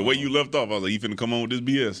 the way you left off, I was like, you finna come on with this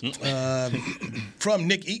BS. From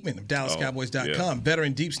Nick Eatman of DallasCowboys.com,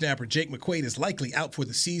 veteran deep snapper Jake McQuaid is likely out for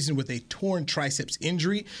the season with a torn triceps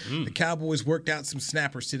injury. The Cowboys worked out some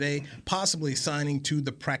snappers today, possibly signing to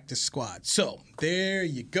the practice squad. So there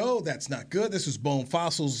you go. That's not good. This was Bone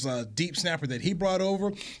Fossil's deep snapper that he brought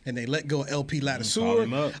over, and they let go of LP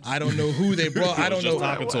Ladiseur. I don't know who they brought. I don't know.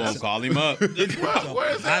 Talking to him, call him up.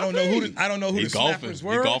 I don't know who. I don't know who the snappers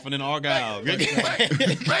were. He's golfing in Argyle.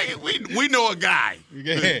 We know a guy. You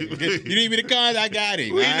need me to call? I got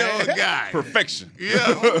him. We know a guy. Perfection.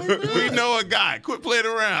 Yeah, we know a guy. Quit playing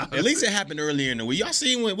around. At least it happened earlier in the week. Y'all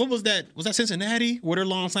seen what was that? Was that Cincinnati where their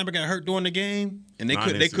long snapper got hurt during the game and they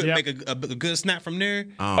couldn't make a good snap from there?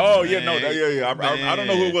 I don't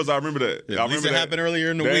know who it was. I remember that. At least it happened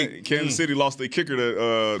earlier in the week. Kansas City lost their kicker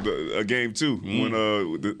to a game too. When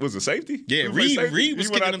was it safety? Yeah, Reed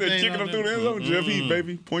was kicking out there kicking them through the end zone. Jeff Heath,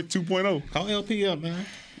 baby, 2.0. Call LP up, man.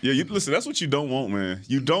 Yeah, listen, that's what you don't want, man.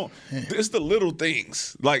 You don't. It's the little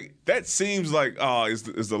things. Like, that seems like,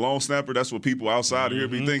 it's the long snapper. That's what people outside here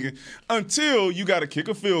be thinking. Until you got to kick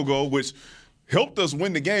a field goal, which helped us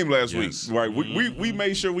win the game last week. Right? We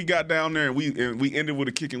made sure we got down there and we ended with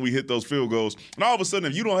a kick and we hit those field goals. And all of a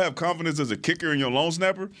sudden, if you don't have confidence as a kicker in your long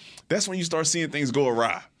snapper, that's when you start seeing things go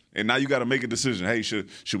awry. And now you got to make a decision. Hey, should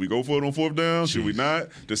we go for it on fourth down? Should we not?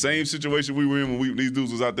 The same situation we were in when these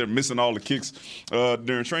dudes was out there missing all the kicks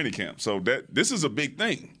during training camp. So this is a big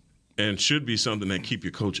thing. And should be something that keep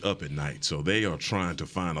your coach up at night. So they are trying to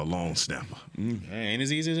find a long snapper. Ain't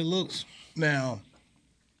as easy as it looks. Now,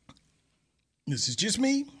 this is just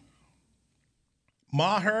me.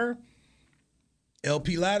 Maher,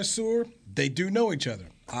 LP Ladiseur, they do know each other.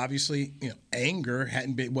 Obviously, Anger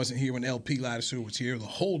wasn't here when LP Ladiseur was here, the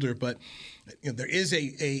holder, but there is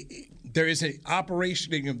an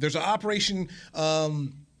operation. There's an operation.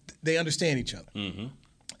 They understand each other,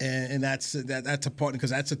 and that's a part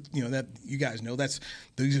because that you guys know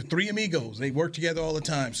these are three amigos. They work together all the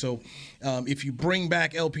time. So if you bring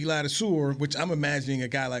back LP Ladiseur, which I'm imagining a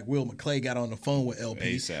guy like Will McClay got on the phone with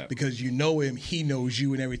LP ASAP. Because you know him, he knows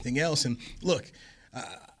you, and everything else. And look.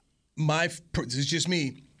 This is just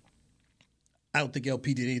me. I don't think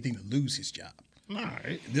LP did anything to lose his job. All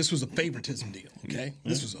right. This was a favoritism deal, okay?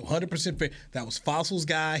 This was 100% fair. That was Fossil's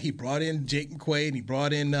guy. He brought in Jake McQuaid, and he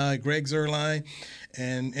brought in Greg Zuerlein,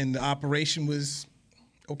 and the operation was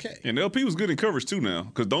okay. And LP was good in coverage too now,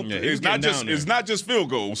 because it's not just field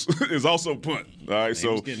goals, it's also punt. All right,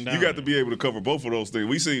 so you got to be able to cover both of those things.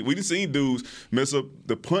 We seen dudes mess up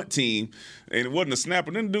the punt team, and it wasn't a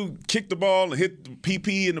snapper. Then the dude kicked the ball and hit the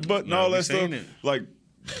PP in the butt and all that stuff. Like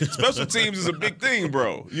special teams is a big thing,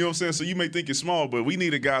 bro. You know what I'm saying? So you may think it's small, but we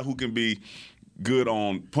need a guy who can be good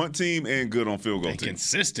on punt team and good on field goal team.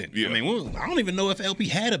 Consistent. Yeah. I mean, I don't even know if LP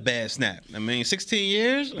had a bad snap. 16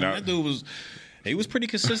 years? That dude was. He was pretty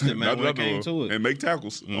consistent, man, when it came to it. And make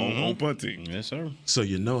tackles on punt team. Yes, sir. So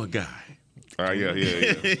you know a guy. Yeah.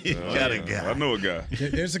 Got a guy. I know a guy.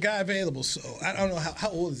 There's a guy available. So I don't know how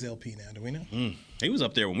old is LP now. Do we know? He was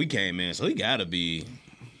up there when we came in, so he got to be.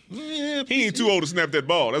 Yeah, he ain't too old to snap that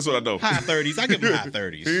ball. That's what I know. High 30s. I give him high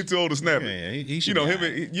 30s. He ain't too old to snap it. Yeah, he should.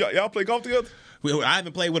 Y'all play golf together? I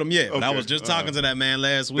haven't played with him yet, but I was just talking to that man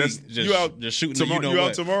last week. Just shooting tomorrow. You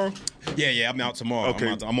out tomorrow? Yeah, I'm out tomorrow.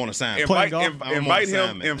 Okay. I'm on assignment.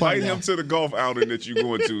 Invite him to the golf outing that you're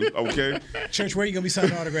going to, okay? Church, where are you going to be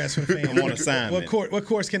signing autographs for the fans? I'm on assignment. What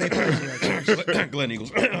course can they play? Glen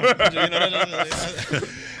Eagles.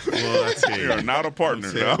 Well, I tell you, they are not a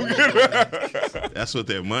partner. No. That's what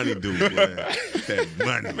that money do, boy. That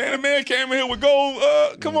money. Man, the man came in here with gold.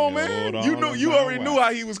 Come on, man. You already knew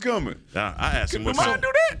how he was coming. I asked him what kind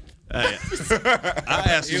do that. I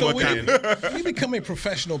asked him what kind. When you become a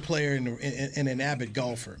professional player and an avid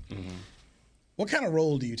golfer, what kind of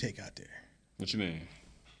role do you take out there? What you mean?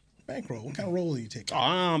 Bankroll. What kind of role do you take? Oh,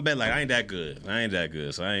 I don't bet like I ain't that good.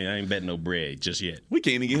 So I ain't betting no bread just yet. We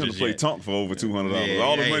can't even get him to play Tonk for over $200.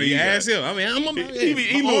 All the money he asked him. I mean,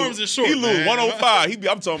 my arms are short. He lose 105.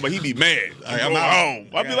 I'm talking about he be mad. I'm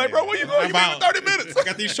home. I be like, bro, where you going? You been 30 minutes. I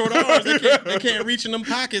got these short arms. They can't reach in them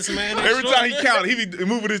pockets, man. Every time he count, he be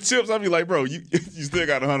moving his chips. I be like, bro, you still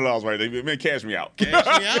got $100 right there. Man, cash me out.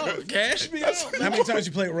 Cash me out. How many times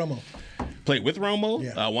you played Romo? Played with Romo?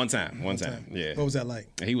 Yeah. One time. Yeah. What was that like?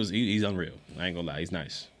 He's unreal. I ain't gonna lie. He's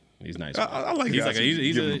nice. I like guys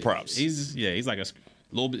he's give him props. He's like a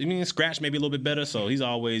little bit. I mean, scratch maybe a little bit better. So he's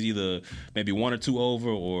always either maybe 1 or 2 over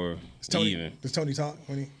or even. Does Tony talk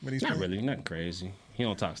when he's not playing? really, nothing crazy. He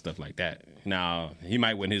don't talk stuff like that. Now he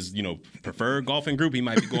might when his preferred golfing group he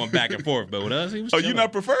might be going back and forth. But with us, he was. Oh, you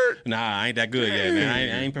not preferred? Nah, I ain't that good yet, man.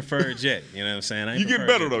 I ain't preferred yet. You know what I'm saying? You get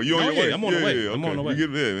better though. You on your way? I'm on the way. Yeah, I'm on the way. You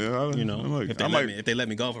get there, man. If they let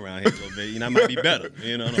me golf around here a little bit, I might be better.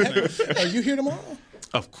 You know what I'm saying? Are you here tomorrow?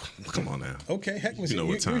 Come on now. Okay, Heck, you know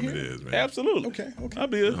what time it is, man. Absolutely. Okay. I'll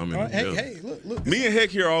be here. All right. Hey, look. Me and Heck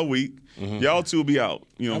here all week. Y'all two will be out.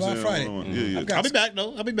 You know what I'm saying? Friday. I'll be back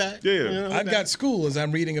though. I'll be back. Yeah. I've got school as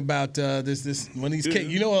I'm reading about this one of these cases.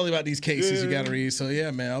 You know all about these cases you got to read. So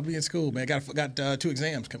yeah, man, I'll be in school, man. Got 2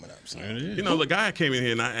 exams coming up. So. The guy came in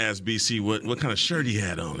here and I asked BC what kind of shirt he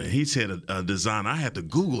had on, and he said a design. I had to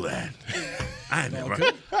Google that. I never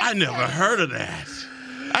heard of that.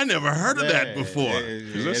 I never heard of that before.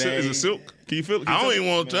 Is it silk? Can you feel it? I don't even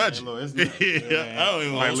want to touch it. I don't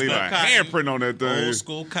even want to leave a handprint on that thing. Old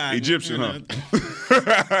school cotton. Egyptian, huh?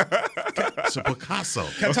 It's a Picasso.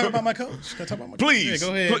 Can I talk about my coach? Please. Yeah,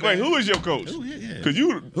 go ahead. Wait, who is your coach?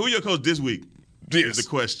 Who your coach this week? Is the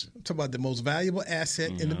question. I'm talking about the most valuable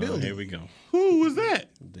asset in the building. Here we go. Who was that?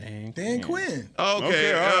 Dan Quinn.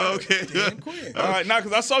 Okay. Dan Quinn. All right, now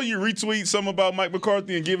because I saw you retweet something about Mike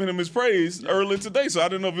McCarthy and giving him his praise earlier today, so I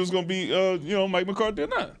didn't know if it was going to be, Mike McCarthy or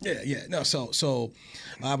not. Yeah. No, so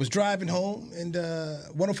I was driving home, and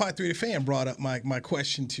 105.3 The Fan brought up my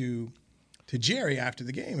question to Jerry after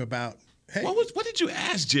the game about, hey, what did you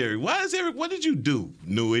ask Jerry? What did you do,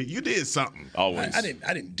 Newey? You did something. Always. I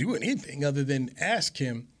didn't do anything other than ask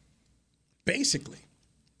him. Basically,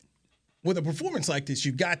 with a performance like this,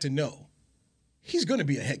 you've got to know he's going to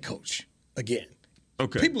be a head coach again.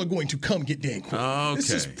 Okay. People are going to come get Dan Quinn. Okay.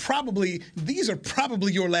 These are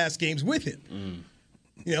probably your last games with him.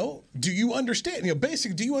 Do you understand?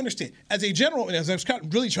 Basically, do you understand? As a general, and as I was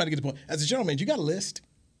really trying to get the point, as a general manager, you got a list.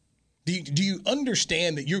 Do you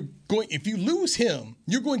understand that if you lose him,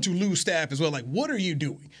 you're going to lose staff as well? Like, what are you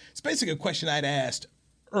doing? It's basically a question I'd asked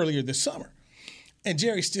earlier this summer. And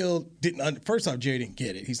Jerry still didn't. First off, Jerry didn't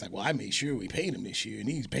get it. He's like, well, I made sure we paid him this year, and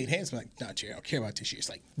he's paid handsome. I'm like, no, Jerry, I don't care about this year. It's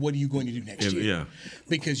like, what are you going to do next year? Yeah.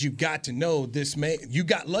 Because you've got to know this man. You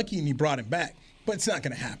got lucky and you brought him back, but it's not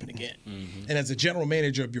going to happen again. Mm-hmm. And as a general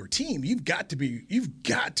manager of your team, you've got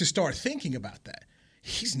to start thinking about that.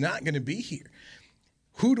 He's not going to be here.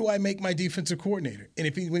 Who do I make my defensive coordinator? And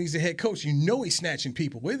when he's the head coach, he's snatching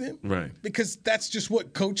people with him. Right. Because that's just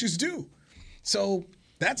what coaches do. So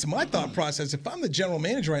that's my thought process. If I'm the general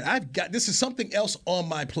manager, this is something else on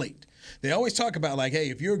my plate. They always talk about like, hey,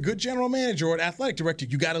 if you're a good general manager or an athletic director,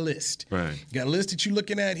 you got a list. Right. You got a list that you're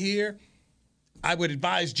looking at here. I would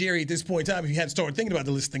advise Jerry at this point in time, if you hadn't started thinking about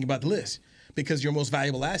the list, think about the list. Because your most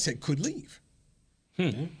valuable asset could leave.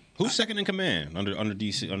 Who's second in command under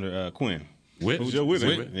Quinn? Witt. Yeah,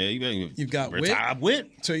 you've got Witt.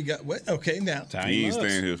 Witt. So you got Witt. Okay, now he ain't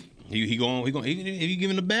staying here. He going. If you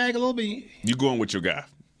give him the bag a little bit, you going with your guy.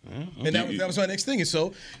 And that was my next thing. And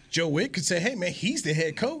so Joe Witt could say, "Hey, man, he's the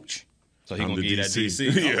head coach." So he's gonna get that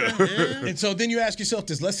DC. Yeah. And so then you ask yourself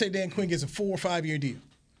this: let's say Dan Quinn gets a 4 or 5 year deal.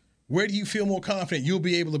 Where do you feel more confident you'll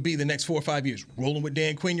be able to be the next 4 or 5 years? Rolling with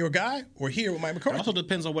Dan Quinn, your guy, or here with Mike McCarthy? It also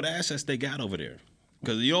depends on what assets they got over there.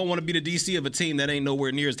 Because you don't want to be the DC of a team that ain't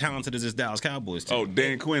nowhere near as talented as this Dallas Cowboys team. Oh,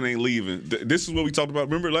 Dan Quinn ain't leaving. This is what we talked about.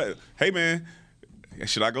 Remember, like, hey, man,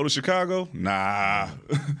 should I go to Chicago? Nah.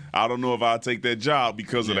 I don't know if I'll take that job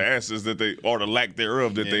because of the assets that or the lack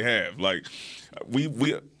thereof that they have. Like,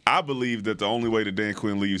 I believe that the only way that Dan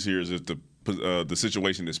Quinn leaves here is if the the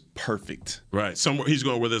situation is perfect. Right. Somewhere he's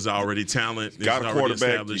going where there's already talent. Got a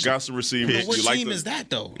quarterback. You got some receivers. But what you team like is that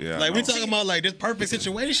though? Yeah, like we're talking about like this perfect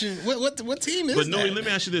situation. What team is that? But no, let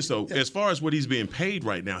me ask you this though. As far as what he's being paid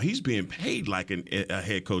right now, he's being paid like a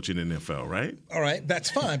head coach in the NFL, right? All right, that's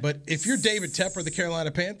fine. But if you're David Tepper of the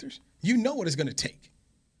Carolina Panthers, you know what it's going to take.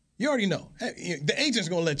 You already know. The agent's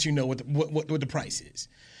going to let you know what the price is.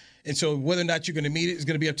 And so whether or not you're going to meet it is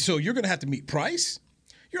going to be up to. So you're going to have to meet price.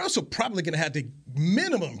 You're also probably going to have to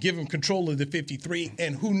minimum give him control of the 53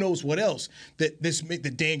 and who knows what else that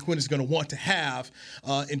Dan Quinn is going to want to have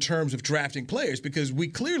in terms of drafting players, because we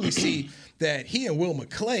clearly see that he and Will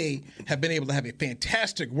McClay have been able to have a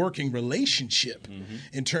fantastic working relationship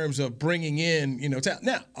in terms of bringing in, talent.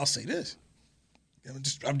 Now, I'll say this.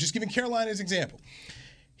 I'm just giving Carolina as an example.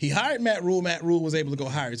 He hired Matt Rule. Matt Rule was able to go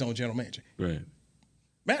hire his own general manager. Right.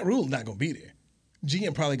 Matt Rule's not going to be there.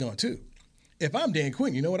 GM probably going too. If I'm Dan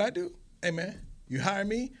Quinn, you know what I do? Hey, man, you hire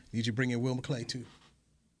me, need you to bring in Will McClay too.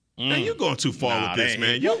 Man, you're going too far with this,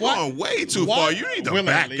 man. You're going way too far. You need to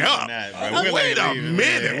back up. Wait a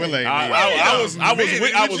minute. I was with you.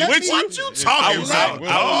 What you talking about?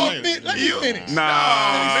 Let me finish. Nah,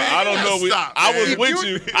 I don't know. I was with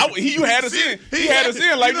you. You had us in. He had us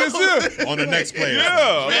in like this here. On the next player.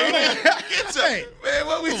 Yeah. Man,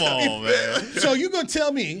 what we Come on, man. So you're going to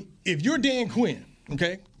tell me, if you're Dan Quinn,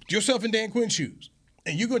 okay, yourself in Dan Quinn's shoes,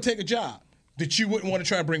 and you're going to take a job, that you wouldn't want to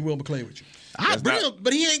try to bring Will McClay with you?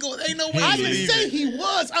 But he ain't going. Ain't no way. I didn't say he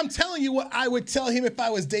was. I'm telling you what I would tell him if I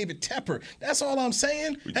was David Tepper. That's all I'm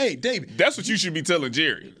saying. Hey, David. That's what you should be telling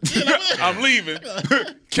Jerry. I'm leaving.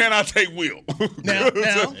 Can I take Will? Now. Let me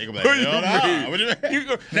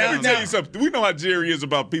tell you something. We know how Jerry is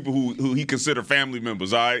about people who he consider family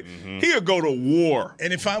members, all right? He'll go to war.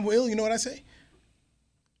 And if I'm Will, you know what I say?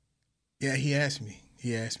 Yeah, he asked me.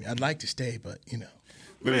 I'd like to stay, but,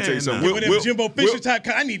 Let me tell you something. Will, Jimbo Fisher type.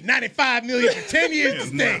 I need $95 million for 10 years to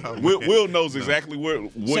stay. Will knows exactly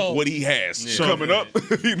what he has coming up.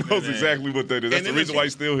 He knows exactly what that is. That's the reason why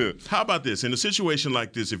he's still here. How about this? In a situation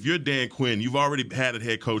like this, if you're Dan Quinn, you've already had a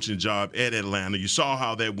head coaching job at Atlanta. You saw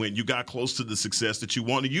how that went. You got close to the success that you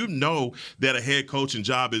wanted. You know that a head coaching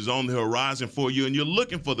job is on the horizon for you, and you're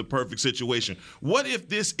looking for the perfect situation. What if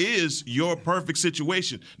this is your perfect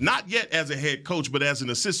situation? Not yet as a head coach, but as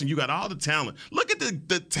an assistant. You got all the talent. Look at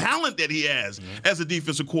the talent that he has as a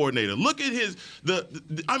defensive coordinator. Look at his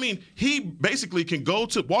he basically can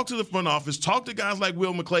walk to the front office, talk to guys like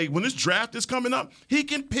Will McClay. When this draft is coming up, he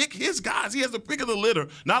can pick his guys. He has the pick of the litter,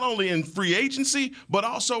 not only in free agency, but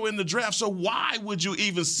also in the draft. So why would you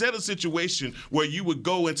even set a situation where you would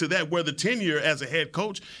go into that, where the tenure as a head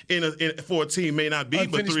coach for a team may not be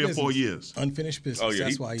but 3 or 4 years? Unfinished business. Oh yeah,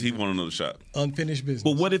 that's why he want another shot. Unfinished business.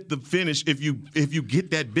 But what if the finish? If you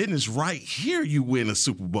get that business right here, you win a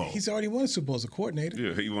Super Bowl. He's already won a Super Bowl as a coordinator.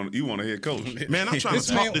 Yeah, you want a head coach. Man, I'm trying to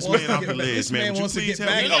talk this man off the ledge, man. Would you please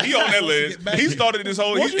help me? Oh, he on that ledge. He started this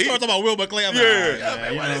whole. Once you start talking about Will McClay, I'm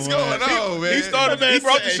what is going on, man? He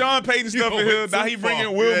brought the Sean Payton stuff in here. Now he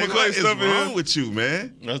bringing Will McClay stuff in here. What's wrong with you,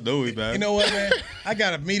 man? That's dope, man. You know what, man? I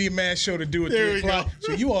got a Media Mass show to do at 3 o'clock,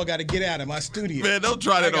 so you all got to get out of my studio. Man, don't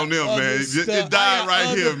try that on them, man. It died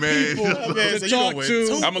right here, man. I'm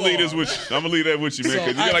gonna leave this with you. I'm gonna leave that with you,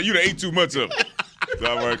 man, because you done ate too much of it.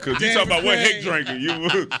 All right, because you talking about what Heck drinking.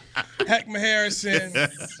 Heckman Harrison,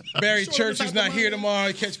 Barry Church, who's not here tomorrow.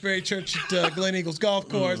 You catch Barry Church at Glen Eagles Golf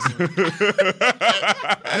Course.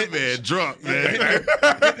 That man drunk, man.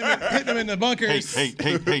 Hitting him in the bunkers. Hate.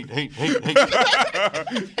 I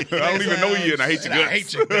don't even know you, and I hate your guts. I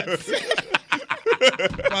hate your guts.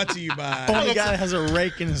 Brought to you by. Only guy that has a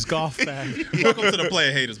rake in his golf bag. Welcome to the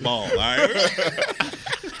Player Haters Ball, all right?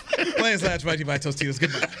 Players Lounge brought to you by Tostitos.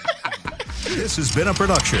 Goodbye. This has been a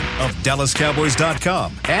production of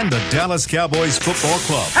DallasCowboys.com and the Dallas Cowboys Football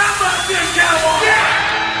Club. How about this,